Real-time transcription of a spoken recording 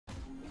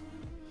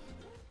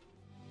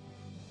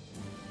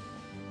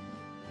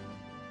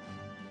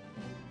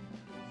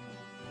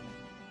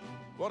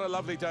What a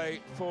lovely day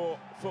for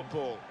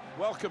football.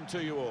 Welcome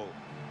to you all.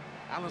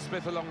 Alan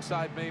Smith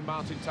alongside me,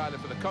 Martin Tyler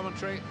for the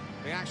commentary.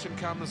 The action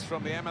comes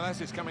from the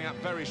MLS, it's coming up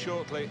very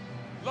shortly.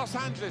 Los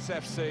Angeles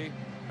FC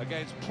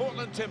against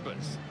Portland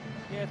Timbers.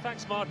 Yeah,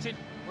 thanks, Martin.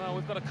 Well,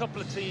 we've got a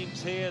couple of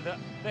teams here that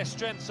their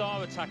strengths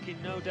are attacking,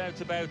 no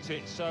doubt about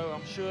it. So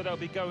I'm sure they'll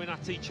be going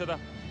at each other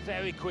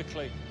very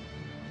quickly.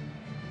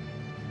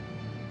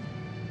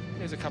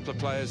 Here's a couple of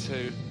players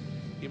who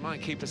you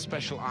might keep a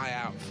special eye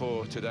out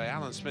for today.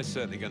 Alan Smith's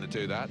certainly going to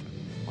do that.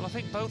 Well, I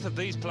think both of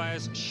these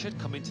players should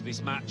come into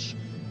this match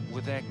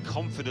with their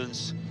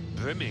confidence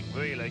brimming,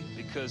 really,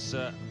 because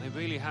they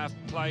really have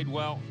played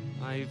well.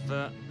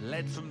 They've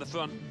led from the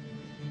front.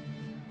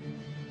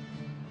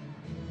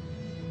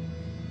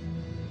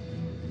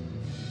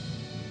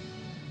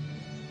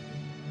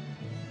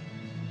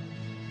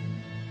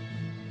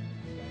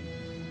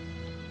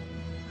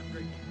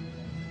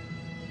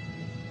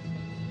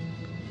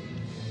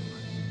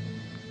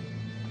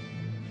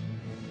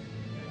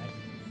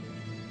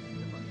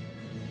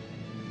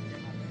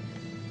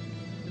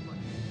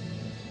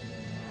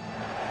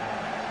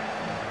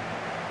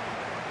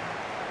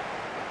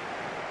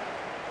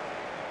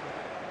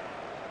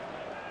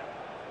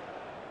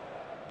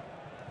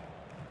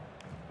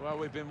 Well,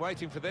 we've been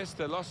waiting for this,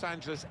 the Los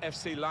Angeles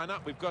FC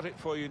lineup. We've got it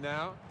for you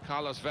now.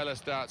 Carlos Vela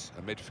starts,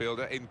 a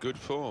midfielder in good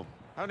form.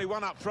 Only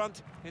one up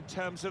front in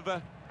terms of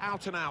a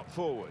out-and-out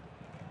forward.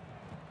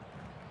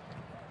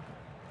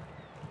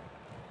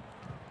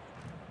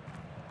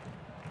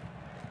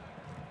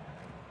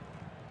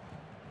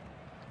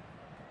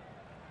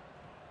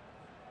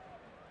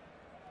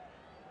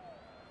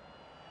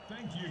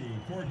 Thank you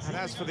for And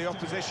as for the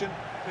opposition,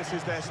 this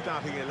is their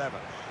starting 11.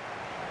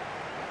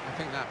 I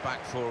think that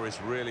back four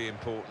is really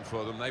important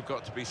for them. They've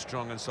got to be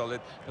strong and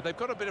solid, but they've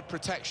got a bit of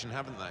protection,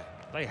 haven't they?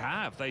 They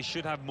have. They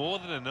should have more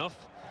than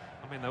enough.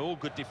 I mean, they're all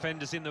good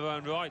defenders in their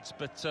own rights,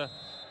 but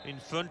in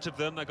front of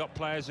them, they've got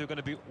players who are going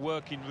to be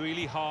working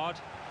really hard.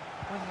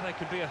 Whether they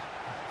could be a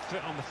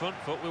threat on the front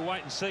foot, we'll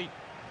wait and see.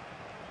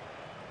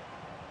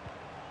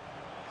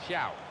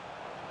 Xiao.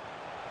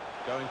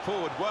 Going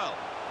forward well.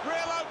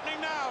 Real opening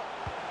now.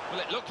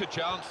 Well, it looked a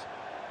chance,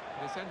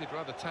 but it's ended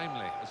rather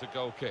tamely as a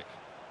goal kick.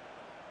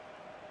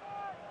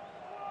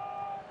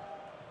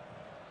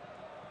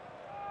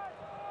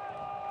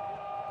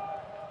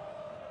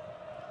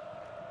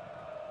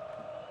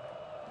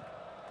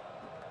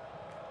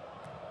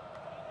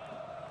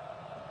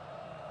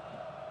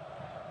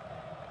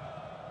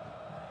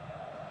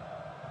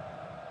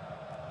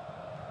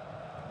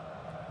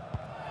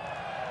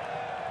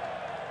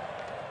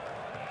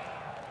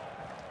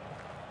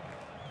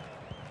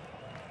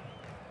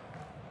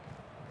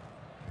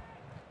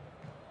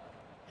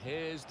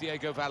 Here's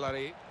Diego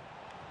Valeri.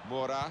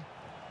 Mora.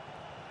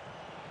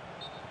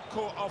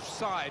 Caught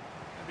offside.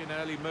 Maybe an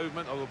early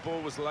movement, or the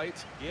ball was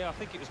late. Yeah, I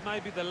think it was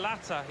maybe the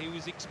latter. He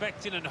was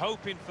expecting and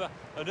hoping for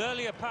an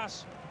earlier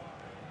pass.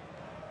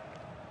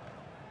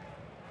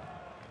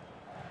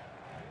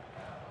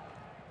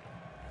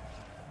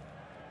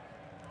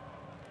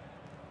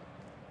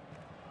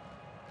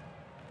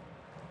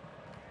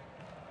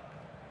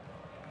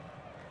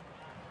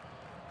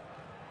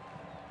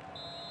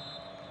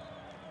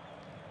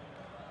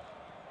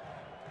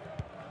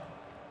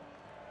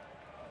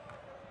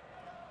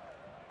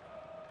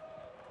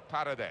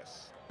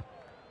 Paredes.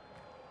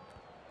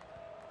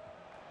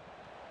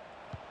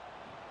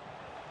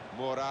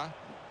 Mora.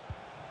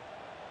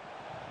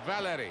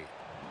 Valeri.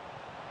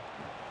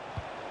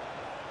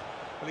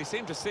 Well, he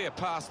seemed to see a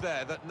pass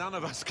there that none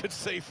of us could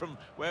see from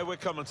where we're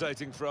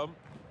commentating from.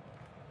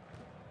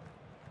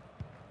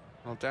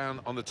 Well, down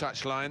on the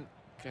touchline,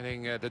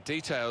 getting the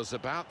details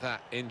about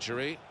that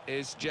injury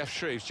is Jeff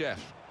Shreves.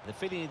 Jeff. The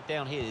feeling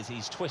down here is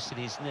he's twisted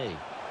his knee.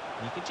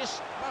 You can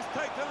just... Must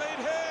take the lead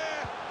here!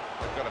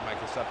 They've got to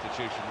make a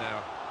substitution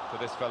now for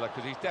this fella,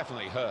 because he's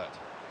definitely hurt.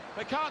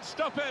 They can't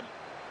stop him!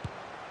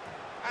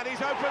 And he's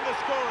opened the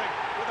scoring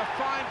with a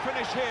fine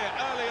finish here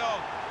early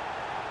on.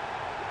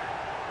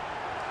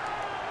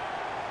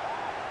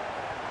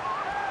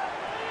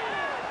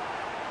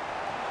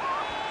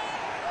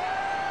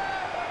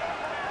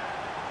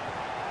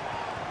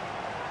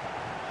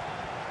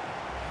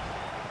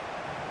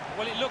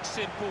 Well, it looks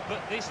simple, but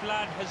this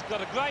lad has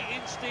got a great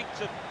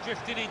instinct of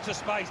drifting into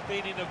space,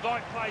 being in the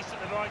right place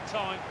at the right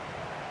time.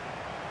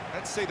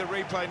 Let's see the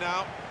replay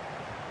now.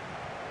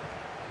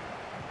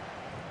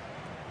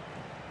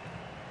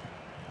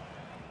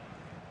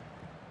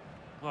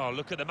 Oh,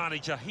 look at the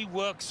manager. He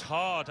works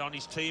hard on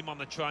his team on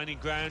the training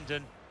ground,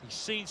 and he's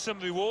seen some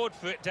reward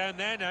for it down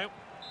there now.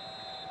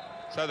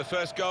 So the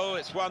first goal,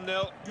 it's 1-0.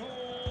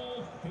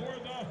 Goal for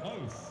the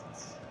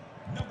hosts.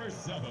 Number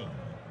 7,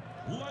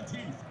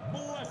 Latif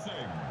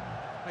Blessing.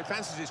 He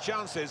fancies his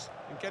chances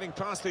in getting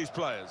past these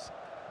players.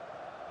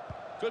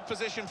 Good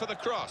position for the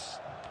cross.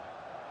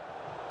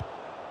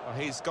 Well,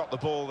 he's got the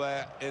ball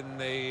there in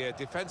the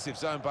defensive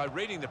zone by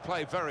reading the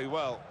play very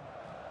well.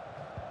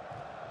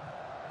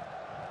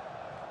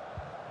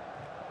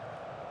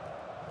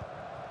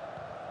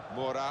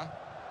 Mora.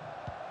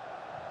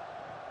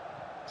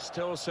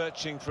 Still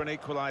searching for an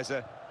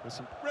equaliser with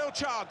some real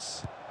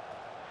chance.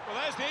 Well,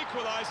 there's the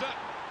equaliser.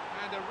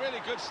 And a really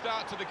good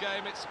start to the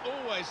game. It's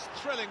always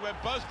thrilling when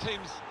both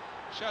teams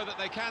show that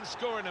they can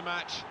score in a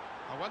match.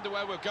 I wonder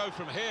where we'll go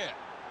from here.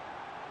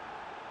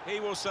 He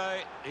will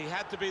say he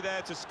had to be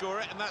there to score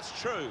it, and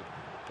that's true.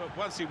 But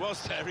once he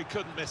was there, he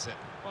couldn't miss it.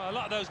 Well, a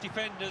lot of those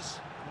defenders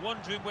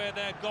wondering where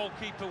their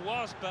goalkeeper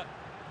was, but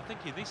I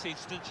think in this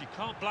instance you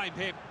can't blame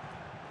him.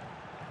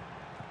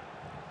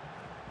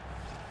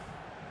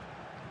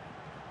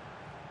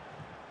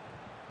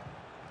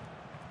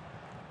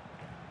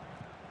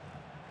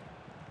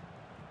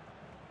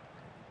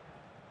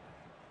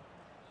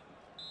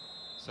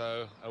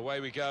 So away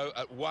we go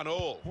at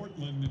 1-1.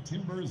 Portland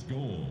Timbers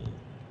goal.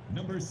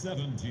 Number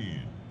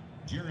 17,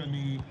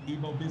 Jeremy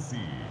Ibobisi.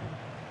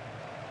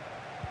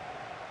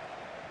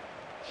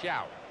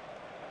 Xiao.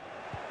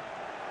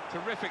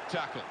 Terrific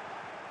tackle.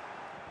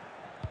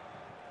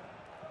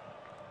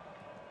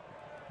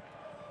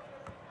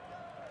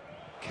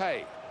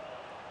 K.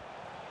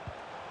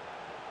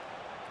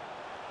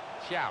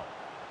 Xiao.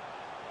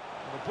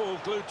 The ball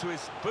glued to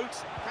his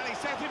boots. Can he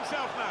set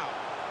himself now?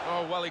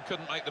 Oh, well, he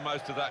couldn't make the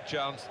most of that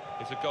chance.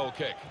 It's a goal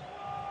kick.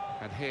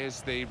 And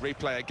here's the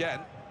replay again.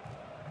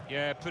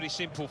 Yeah, pretty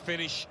simple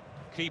finish.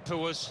 Keeper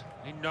was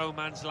in no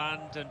man's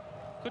land and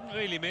couldn't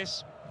really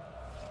miss.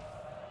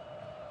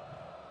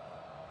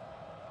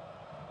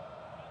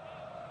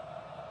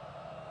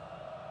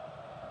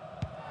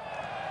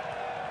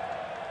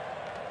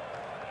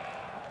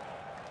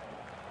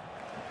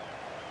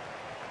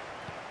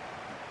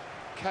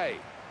 K.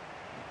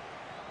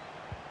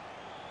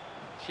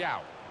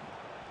 Xiao.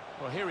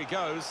 Well, here he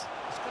goes.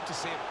 It's good to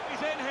see him. He's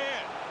in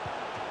here.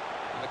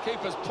 And the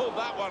keeper's pulled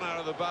that one out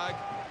of the bag.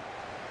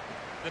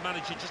 The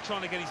manager just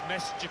trying to get his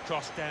message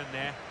across down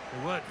there.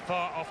 They weren't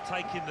far off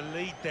taking the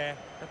lead there.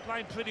 They're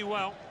playing pretty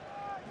well.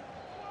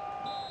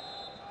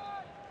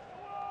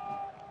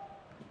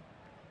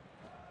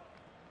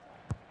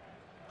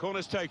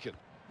 Corner's taken.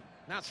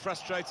 That's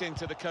frustrating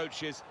to the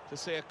coaches to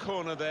see a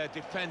corner there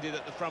defended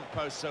at the front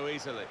post so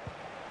easily.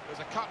 There's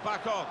a cut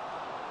back on.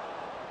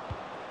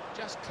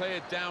 Just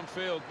cleared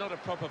downfield, not a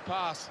proper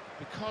pass,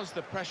 because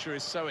the pressure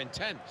is so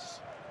intense.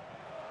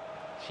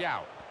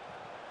 Xiao.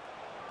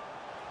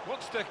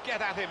 Wants to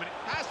get at him and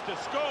has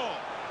to score.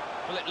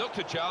 Well, it looked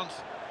a chance.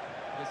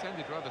 It's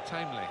ended rather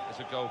tamely as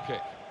a goal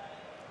kick.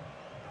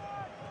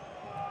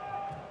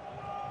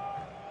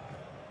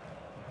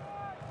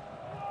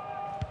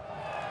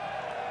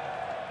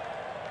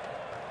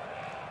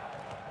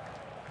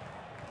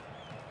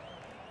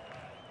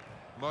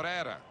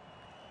 Morera.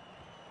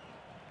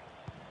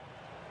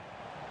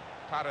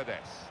 Paredes.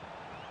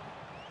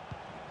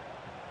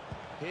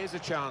 Here's a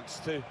chance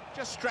to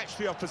just stretch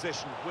the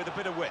opposition with a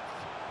bit of width.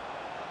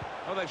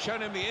 Oh, they've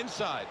shown him the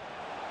inside.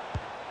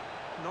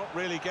 Not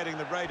really getting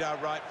the radar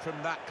right from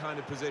that kind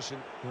of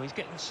position. Well, he's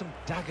getting some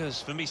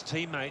daggers from his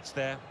teammates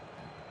there.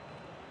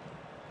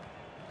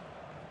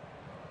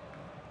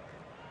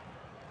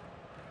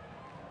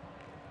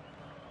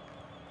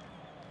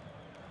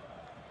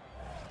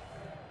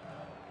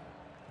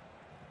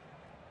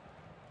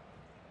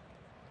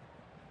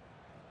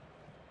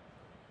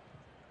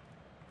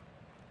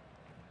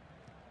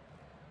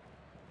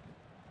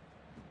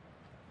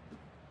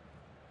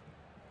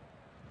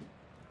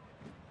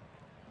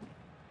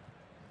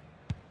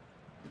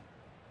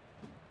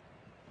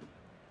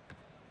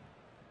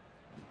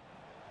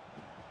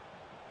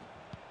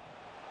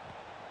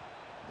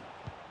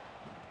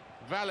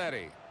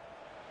 Valeri.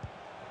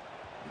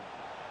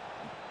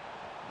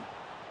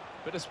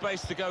 Bit of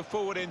space to go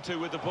forward into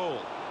with the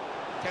ball.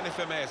 Kenneth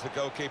Vermeer's the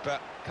goalkeeper,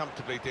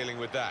 comfortably dealing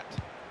with that.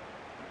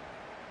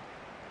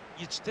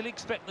 You'd still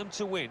expect them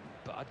to win,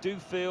 but I do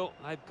feel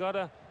they've got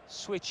to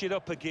switch it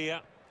up a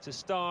gear to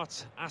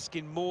start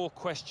asking more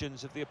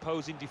questions of the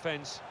opposing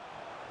defence.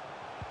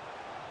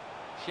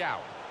 Xiao.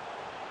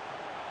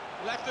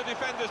 Left the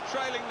defenders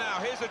trailing now.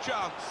 Here's a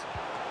chance.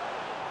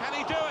 Can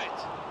he do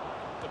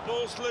it? The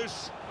ball's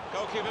loose.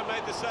 Goalkeeper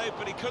made the save,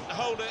 but he couldn't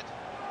hold it.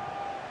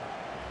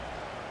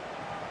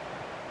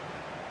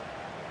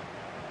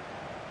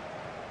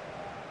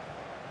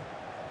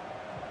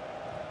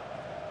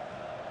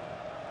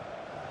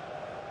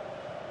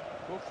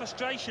 Well,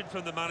 frustration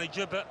from the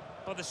manager, but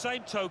by the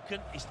same token,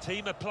 his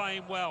team are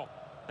playing well.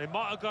 They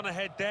might have gone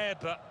ahead there,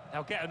 but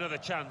they'll get another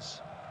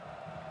chance.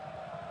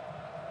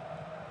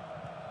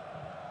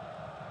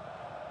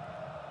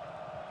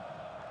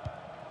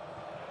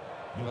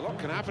 Well, a lot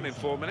can happen in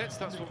 4 minutes.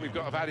 That's what we've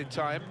got of added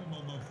time.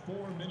 Minimum of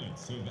 4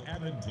 minutes of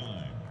added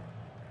time.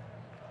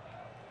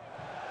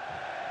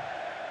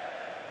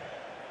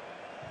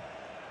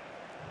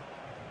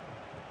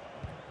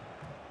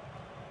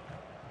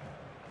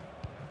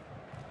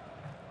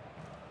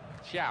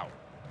 Xiao.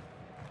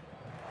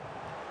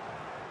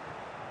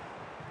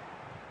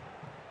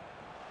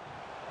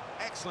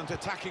 Excellent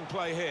attacking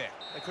play here.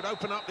 They could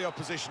open up the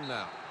opposition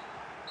now.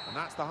 And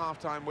that's the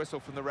half-time whistle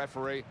from the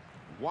referee.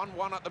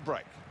 1-1 at the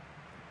break.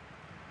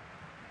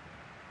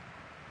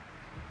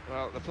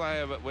 Well, the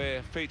player that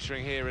we're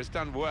featuring here has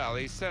done well.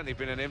 He's certainly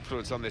been an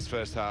influence on this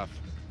first half.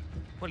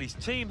 Well, his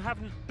team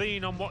haven't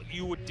been on what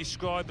you would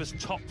describe as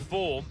top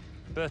form,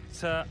 but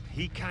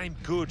he came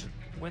good.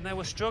 When they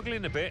were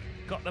struggling a bit,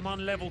 got them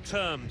on level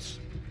terms.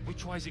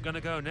 Which way is it going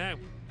to go now?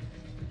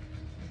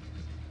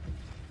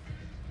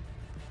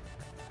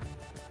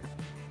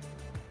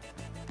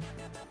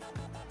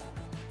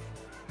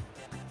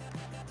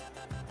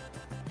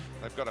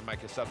 They've got to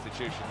make a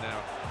substitution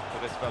now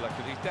for this fella,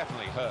 because he's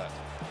definitely hurt.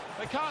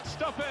 They can't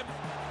stop him.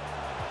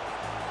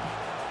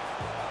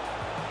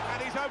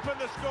 And he's opened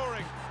the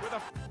scoring with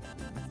a...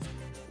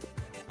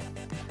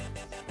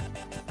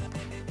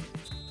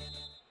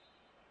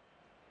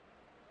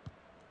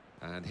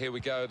 And here we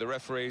go, the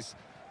referee's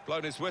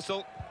blown his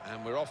whistle,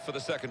 and we're off for the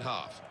second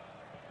half.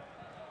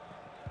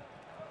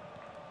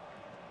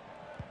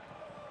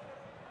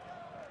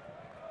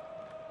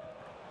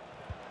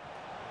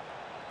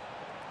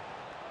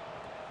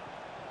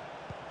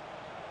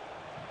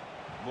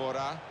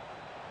 Mora.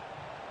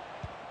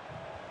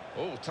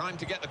 Oh, time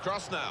to get the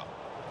cross now.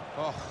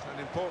 Oh, an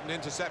important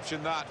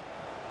interception, that.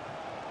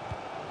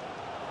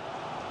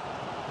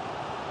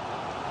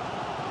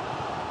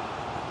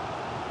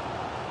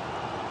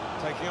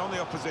 Taking on the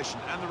opposition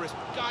and the risk,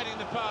 guiding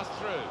the pass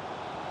through.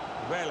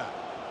 Vela.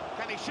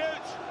 Can he shoot?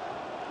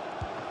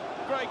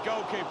 Great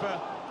goalkeeper,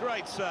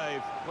 great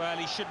save. Well,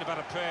 he shouldn't have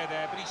had a prayer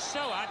there, but he's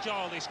so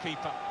agile, this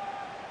keeper.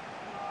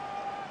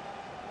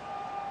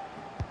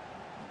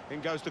 In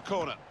goes the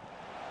corner.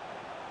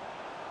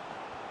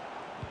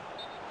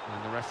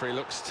 And the referee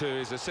looks to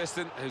his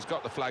assistant, who's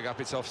got the flag up.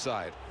 It's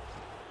offside.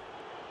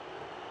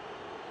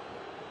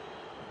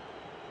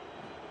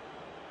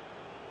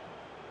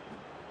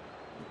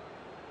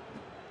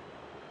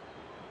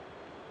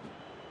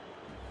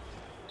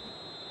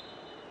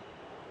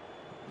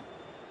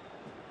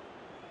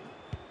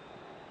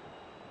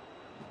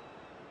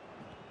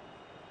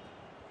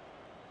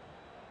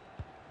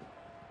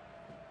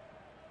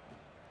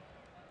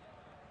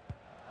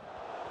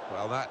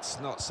 Well, that's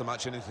not so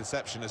much an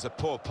interception as a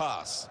poor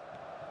pass.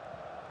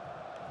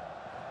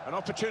 An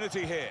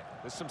opportunity here.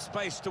 There's some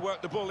space to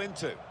work the ball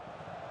into.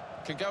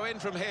 Can go in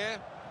from here.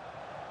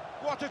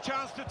 What a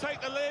chance to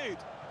take the lead.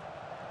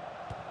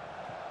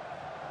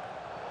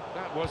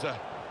 That was a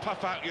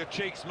puff out your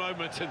cheeks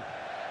moment, and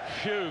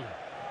phew,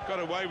 got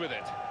away with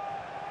it.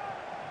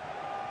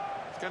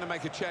 It's going to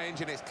make a change,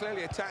 and it's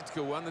clearly a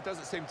tactical one. There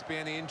doesn't seem to be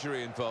any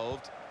injury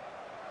involved.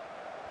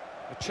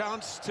 A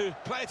chance to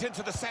play it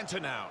into the centre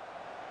now.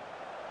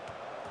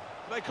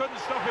 They couldn't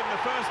stop him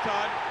the first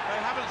time,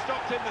 they haven't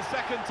stopped him the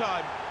second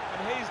time,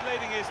 and he's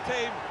leading his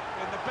team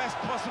in the best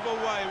possible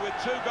way with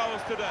 2 goals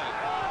today.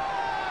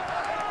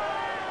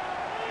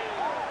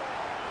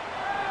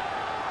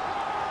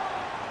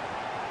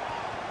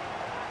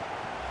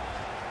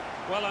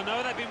 Well, I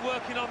know they've been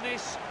working on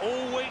this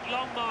all week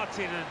long,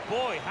 Martin, and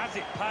boy, has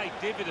it paid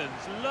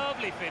dividends.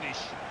 Lovely finish.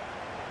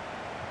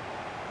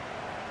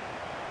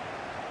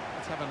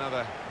 Let's have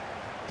another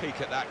peek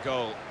at that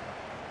goal.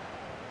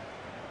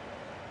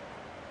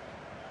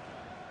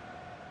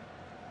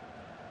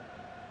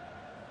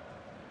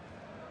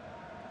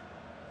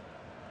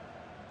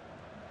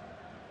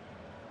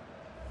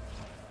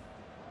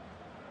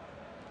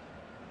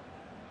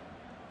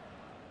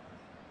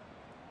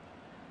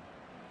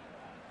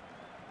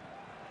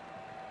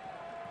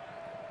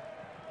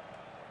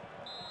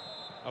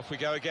 Off we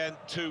go again,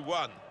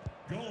 2-1.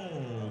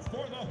 Goal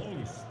for the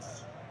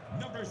hosts.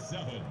 Number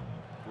 7.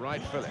 Right,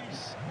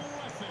 Phillips.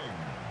 Blessing.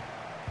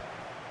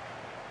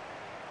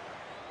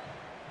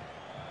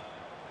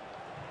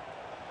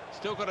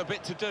 Still got a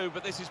bit to do,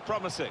 but this is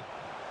promising.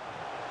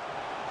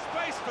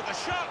 Space for the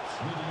shot.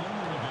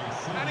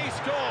 And he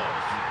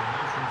scores.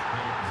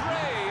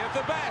 3 of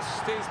the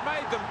best. He's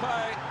made them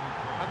pay,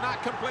 and that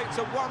completes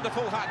a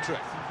wonderful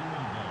hat-trick.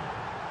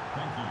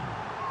 Thank you.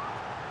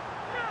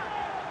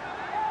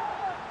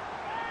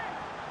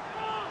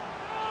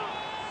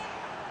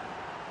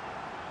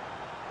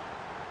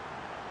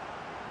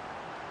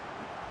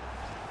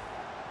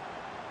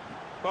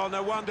 Well,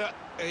 no wonder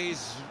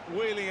he's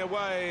wheeling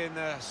away in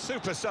a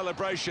super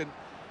celebration.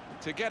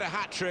 To get a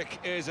hat-trick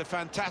is a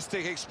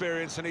fantastic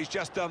experience, and he's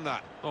just done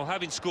that. Well,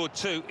 having scored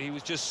 2, he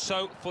was just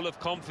so full of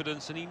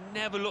confidence, and he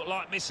never looked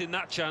like missing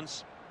that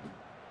chance.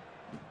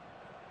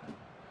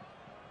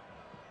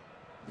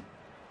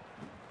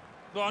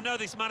 Well, I know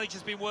this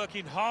manager's been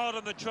working hard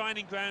on the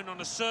training ground on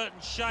a certain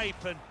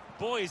shape, and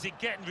boy, is it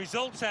getting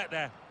results out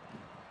there.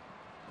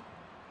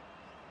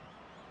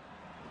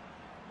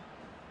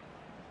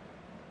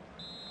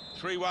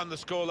 (3-1) the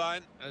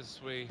scoreline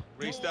as we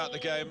restart the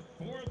game.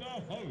 For the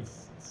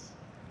hosts,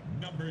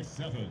 number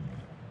 7,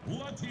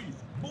 Latif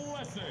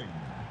Blessing.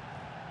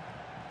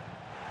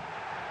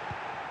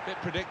 Bit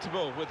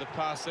predictable with the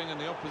passing, and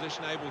the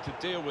opposition able to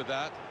deal with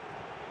that.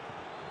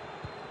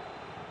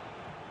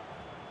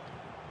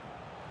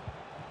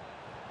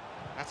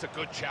 That's a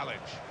good challenge.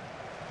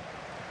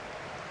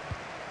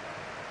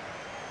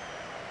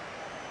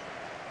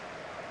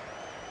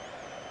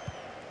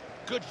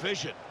 Good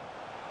vision.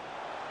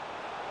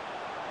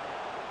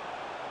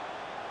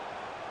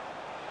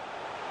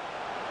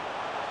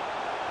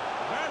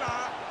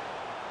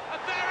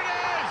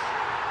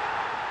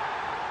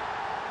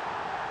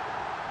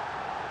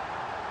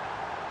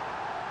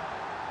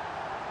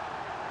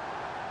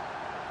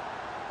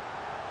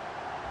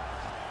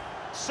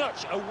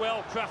 Such a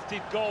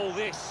well-crafted goal,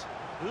 this.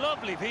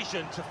 Lovely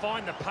vision to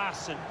find the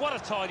pass, and what a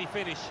tidy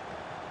finish.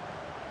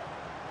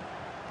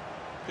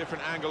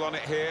 Different angle on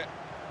it here.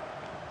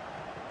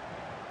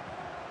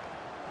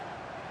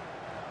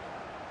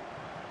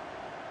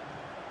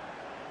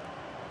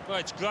 Well,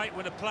 it's great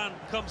when a plan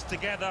comes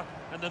together,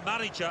 and the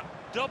manager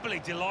doubly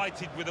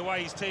delighted with the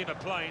way his team are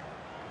playing.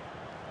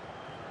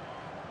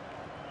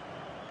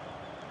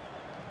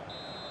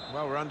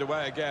 Well, we're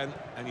underway again,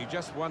 and you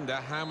just wonder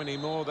how many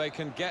more they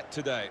can get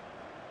today.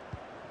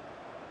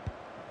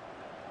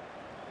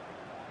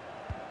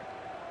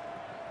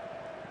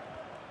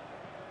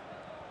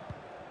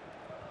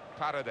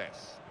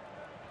 Paredes.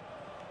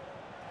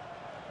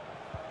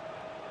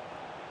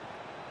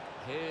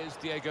 Here's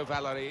Diego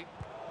Valeri.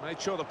 Made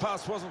sure the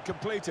pass wasn't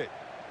completed.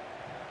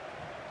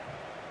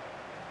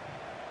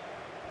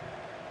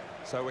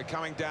 So we're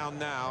coming down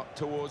now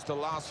towards the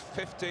last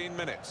 15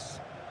 minutes.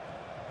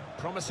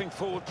 Promising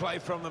forward play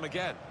from them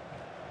again.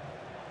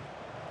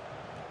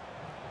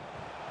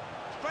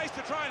 Space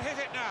to try and hit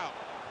it now.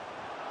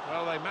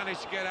 Well, they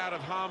managed to get out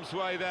of harm's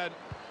way then,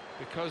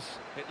 because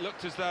it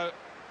looked as though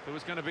there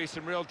was going to be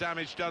some real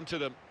damage done to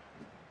them.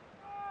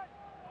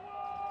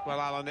 Well,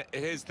 Alan,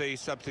 here's the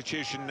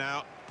substitution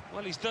now.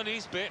 Well, he's done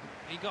his bit.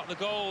 He got the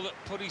goal that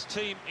put his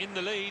team in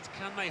the lead.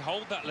 Can they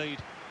hold that lead?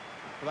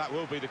 Well, that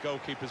will be the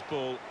goalkeeper's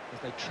ball, as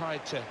they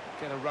tried to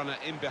get a runner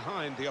in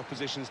behind the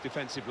opposition's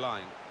defensive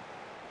line.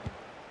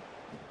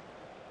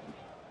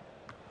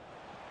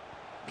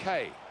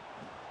 Kay.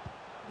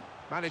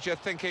 Manager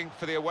thinking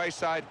for the away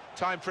side,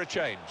 time for a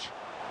change.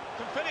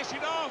 Can finish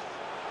it off.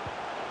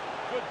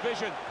 Good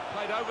vision,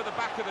 played over the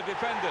back of the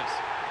defenders.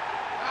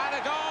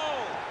 And a goal!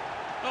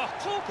 Oh,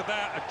 talk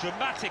about a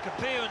dramatic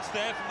appearance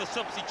there from the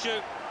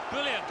substitute.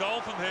 Brilliant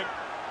goal from him.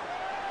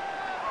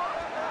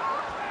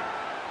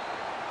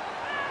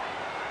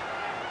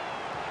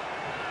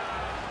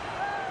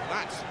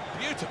 That's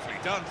beautifully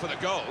done for the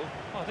goal.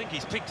 I think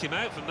he's picked him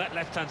out from that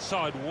left-hand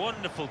side.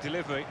 Wonderful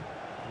delivery.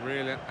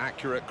 Really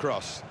accurate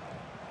cross.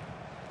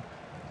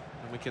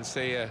 And we can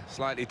see a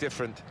slightly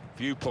different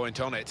viewpoint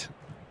on it.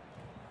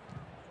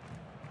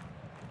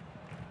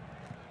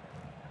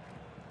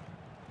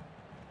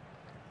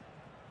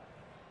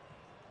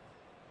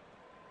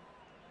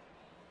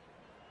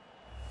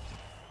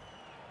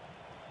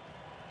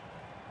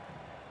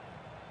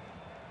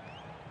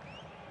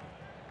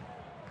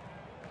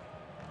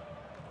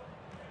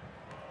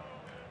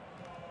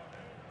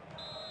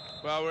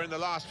 Well, we're in the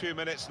last few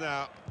minutes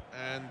now,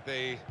 and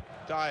the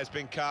die has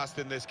been cast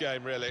in this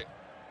game, really.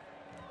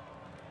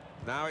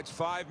 Now it's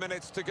 5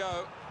 minutes to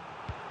go.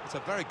 It's a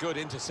very good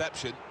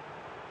interception.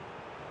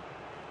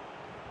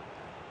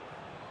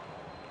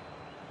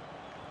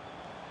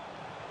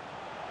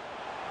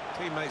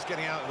 Teammates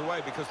getting out of the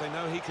way because they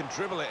know he can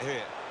dribble it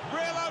here.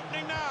 Real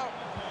opening now.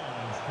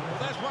 Well,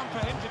 there's one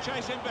for him to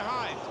chase in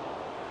behind.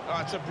 Oh,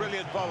 it's a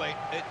brilliant volley.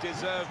 It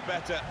deserved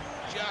better.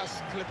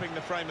 Just clipping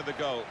the frame of the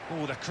goal.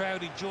 Oh, the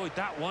crowd enjoyed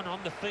that one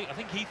on the feet. I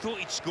think he thought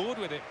he'd scored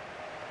with it.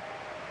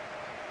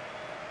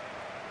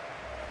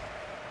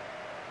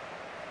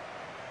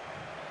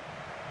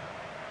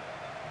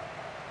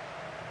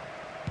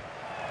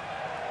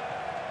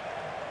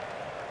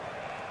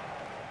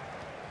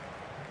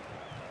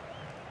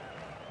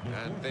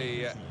 And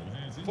the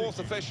fourth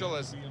official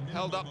has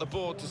held up the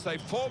board to say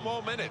 4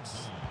 more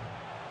minutes.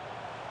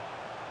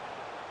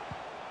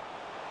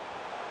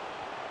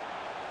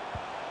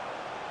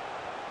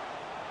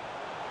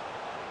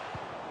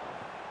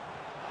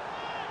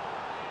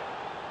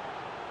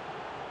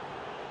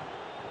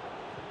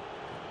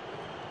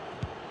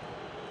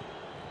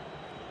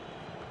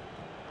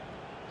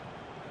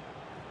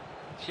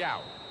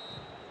 Xiao.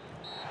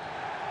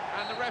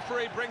 And the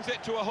referee brings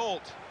it to a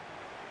halt.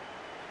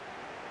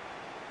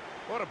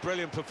 What a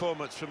brilliant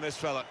performance from this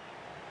fella.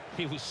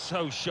 He was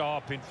so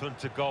sharp in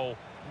front of goal.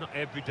 Not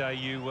every day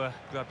you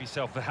grab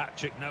yourself a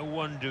hat-trick. No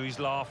wonder he's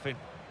laughing.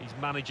 His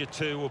manager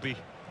too will be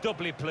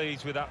doubly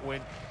pleased with that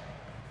win.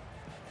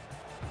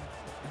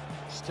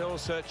 Still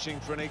searching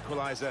for an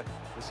equaliser.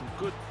 There's some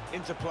good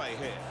interplay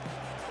here.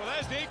 Well,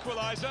 there's the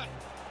equaliser,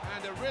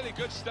 and a really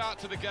good start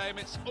to the game.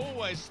 It's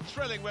always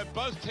thrilling when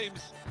both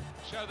teams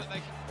show that they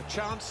can. A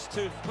chance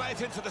to play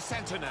it into the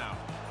centre now.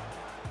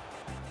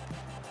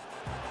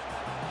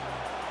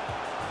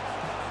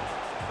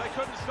 They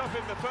couldn't stop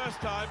him the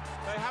first time,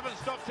 they haven't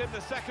stopped him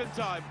the second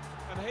time,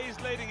 and he's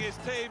leading his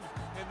team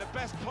in the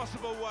best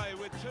possible way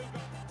with 2 goals.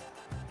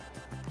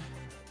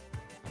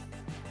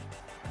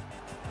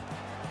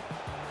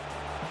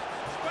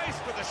 Space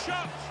for the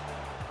shot!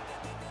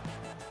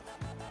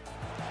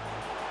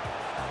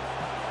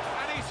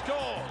 And he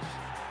scores!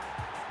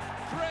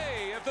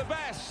 3 of the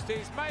best,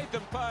 he's made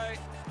them pay,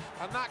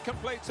 and that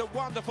completes a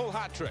wonderful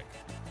hat-trick.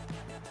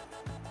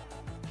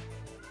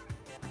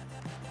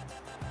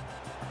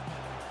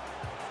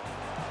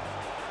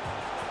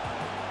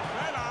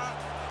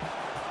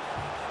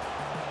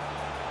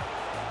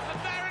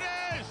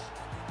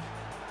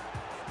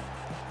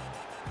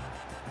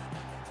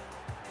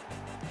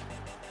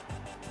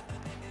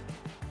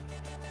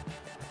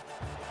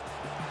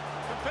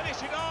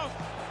 finish it off.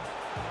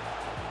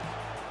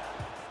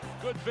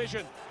 Good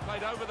vision,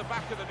 played over the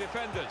back of the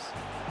defenders.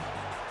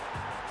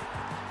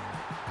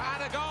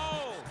 And a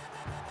goal!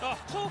 Oh,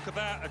 talk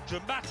about a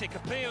dramatic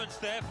appearance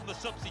there from the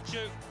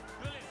substitute.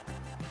 Brilliant.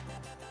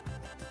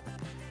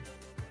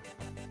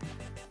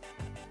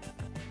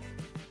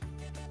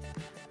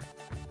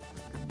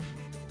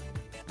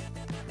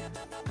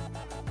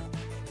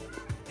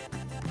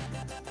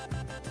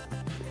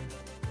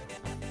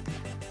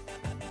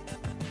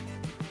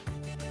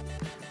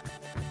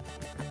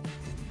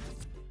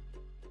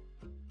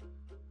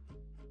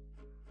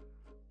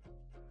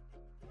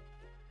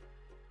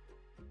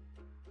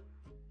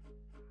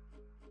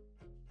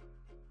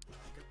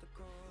 Got the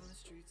call on the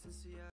streets in Seattle.